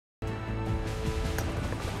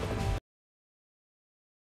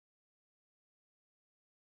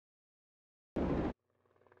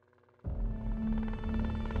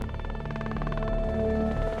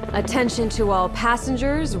Attention to all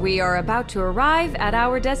passengers, we are about to arrive at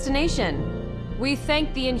our destination. We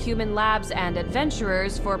thank the Inhuman Labs and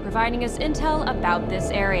adventurers for providing us intel about this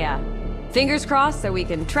area. Fingers crossed that we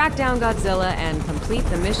can track down Godzilla and complete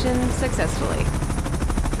the mission successfully.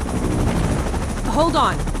 Hold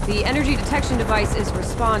on, the energy detection device is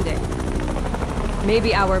responding.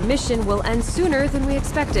 Maybe our mission will end sooner than we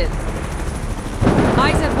expected.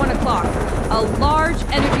 Eyes at 1 o'clock. A large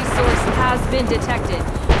energy source has been detected.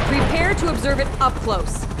 Prepare to observe it up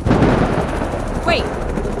close. Wait,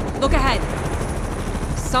 look ahead.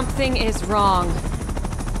 Something is wrong.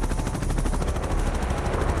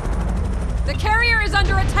 The carrier is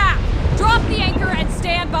under attack! Drop the anchor and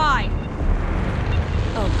stand by!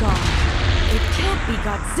 Oh god, it can't be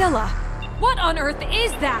Godzilla! What on earth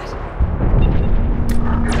is that?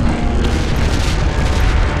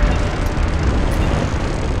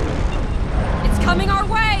 It's coming our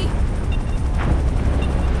way!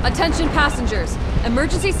 Attention passengers,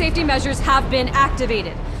 emergency safety measures have been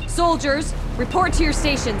activated. Soldiers, report to your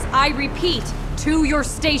stations. I repeat, to your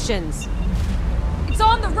stations. It's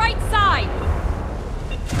on the right side!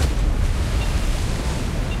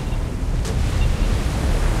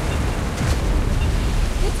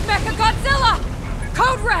 It's Mechagodzilla!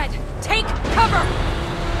 Code Red! Take cover!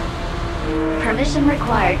 Permission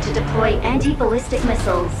required to deploy anti-ballistic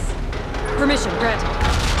missiles. Permission granted.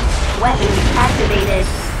 Weapons activated.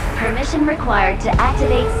 Permission required to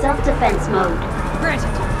activate self-defense mode.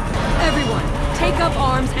 Granted. Everyone, take up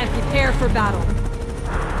arms and prepare for battle.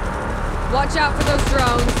 Watch out for those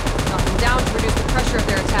drones. Knock them down to reduce the pressure of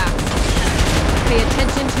their attacks. Pay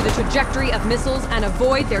attention to the trajectory of missiles and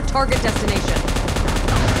avoid their target destination.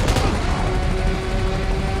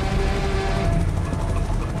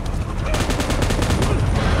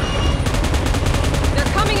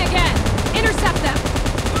 They're coming again! Intercept them!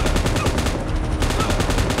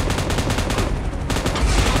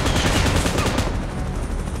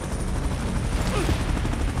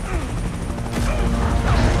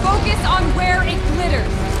 Focus on where it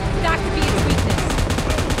glitters. That could be its weakness.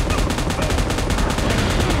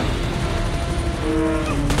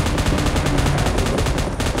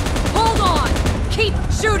 Hold on! Keep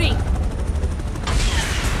shooting!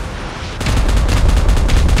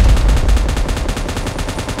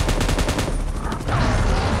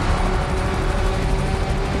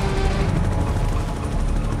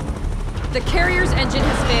 The carrier's engine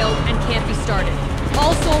has failed and can't be started.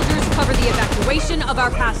 All soldiers cover the evacuation of our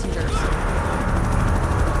passengers.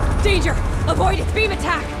 Danger! Avoid its beam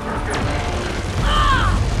attack!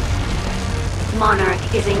 Ah!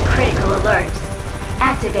 Monarch is in critical alert.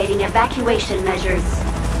 Activating evacuation measures.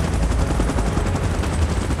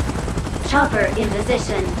 Chopper in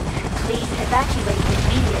position. Please evacuate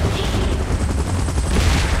immediately.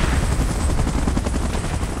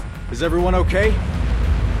 Is everyone okay?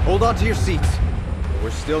 Hold on to your seats. We're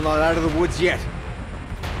still not out of the woods yet.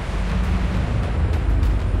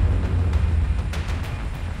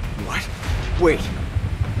 What? Wait.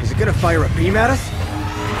 Is it gonna fire a beam at us?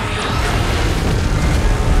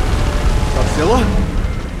 Godzilla?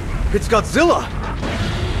 It's Godzilla!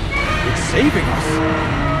 It's saving us!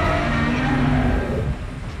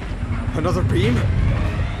 Another beam?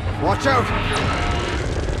 Watch out!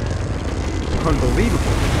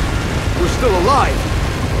 Unbelievable. We're still alive!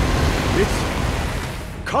 It's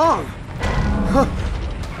Kong! Huh.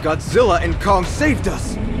 Godzilla and Kong saved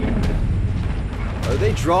us! Are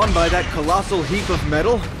they drawn by that colossal heap of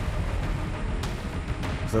metal?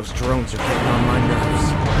 Those drones are getting on my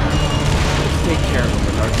nerves. Let's take care of them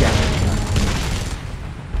with our gadget.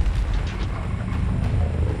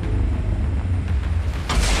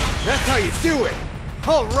 That's how you do it!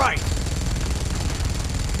 All right!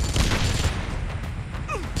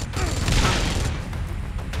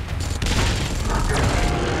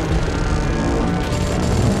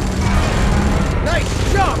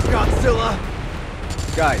 Nice job, Godzilla!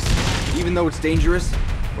 Guys, even though it's dangerous,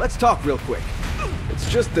 let's talk real quick. It's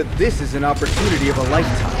just that this is an opportunity of a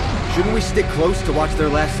lifetime. Shouldn't we stick close to watch their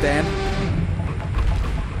last stand?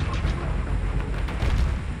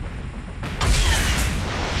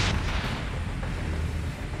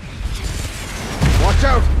 Watch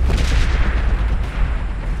out!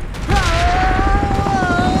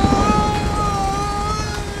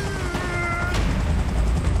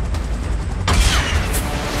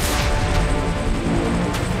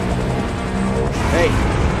 Hey,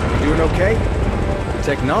 you doing okay? The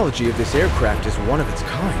technology of this aircraft is one of its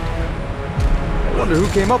kind. I wonder who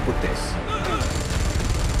came up with this.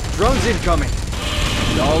 Drones incoming.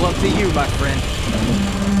 It's all up to you, my friend.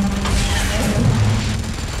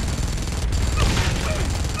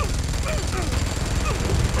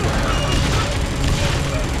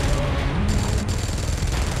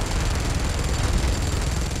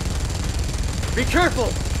 Be careful!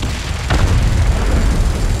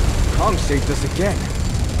 Kong saved us again.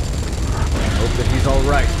 Hope that he's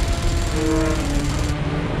alright.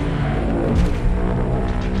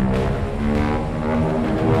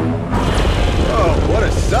 Oh, what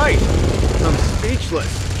a sight! I'm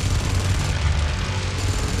speechless.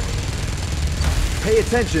 Pay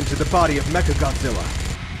attention to the body of Mechagodzilla.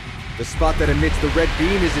 The spot that emits the red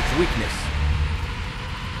beam is its weakness.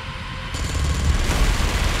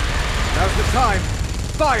 Now's the time.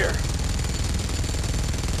 Fire!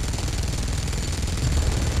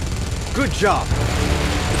 Good job.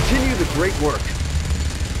 Continue the great work.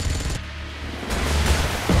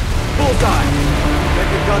 Bullseye!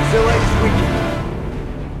 Mechagodzilla is weakened.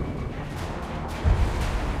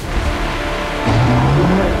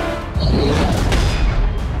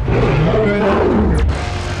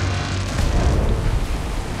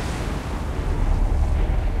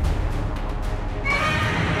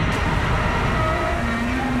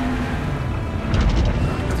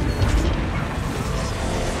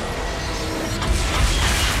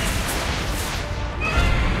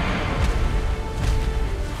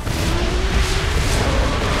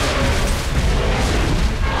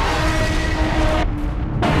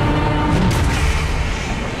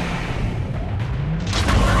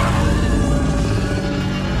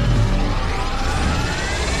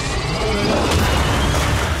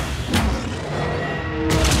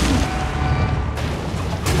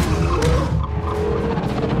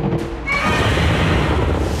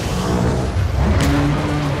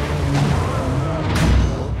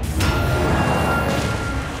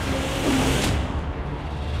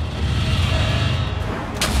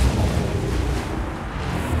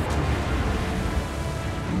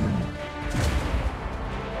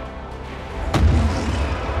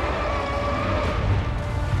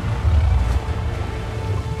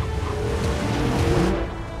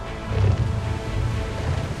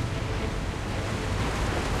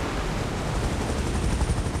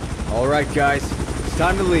 Alright guys, it's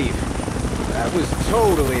time to leave. That was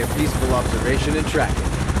totally a peaceful observation and tracking.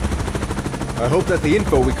 I hope that the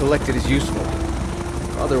info we collected is useful.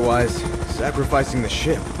 Otherwise, sacrificing the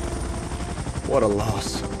ship. What a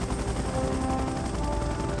loss.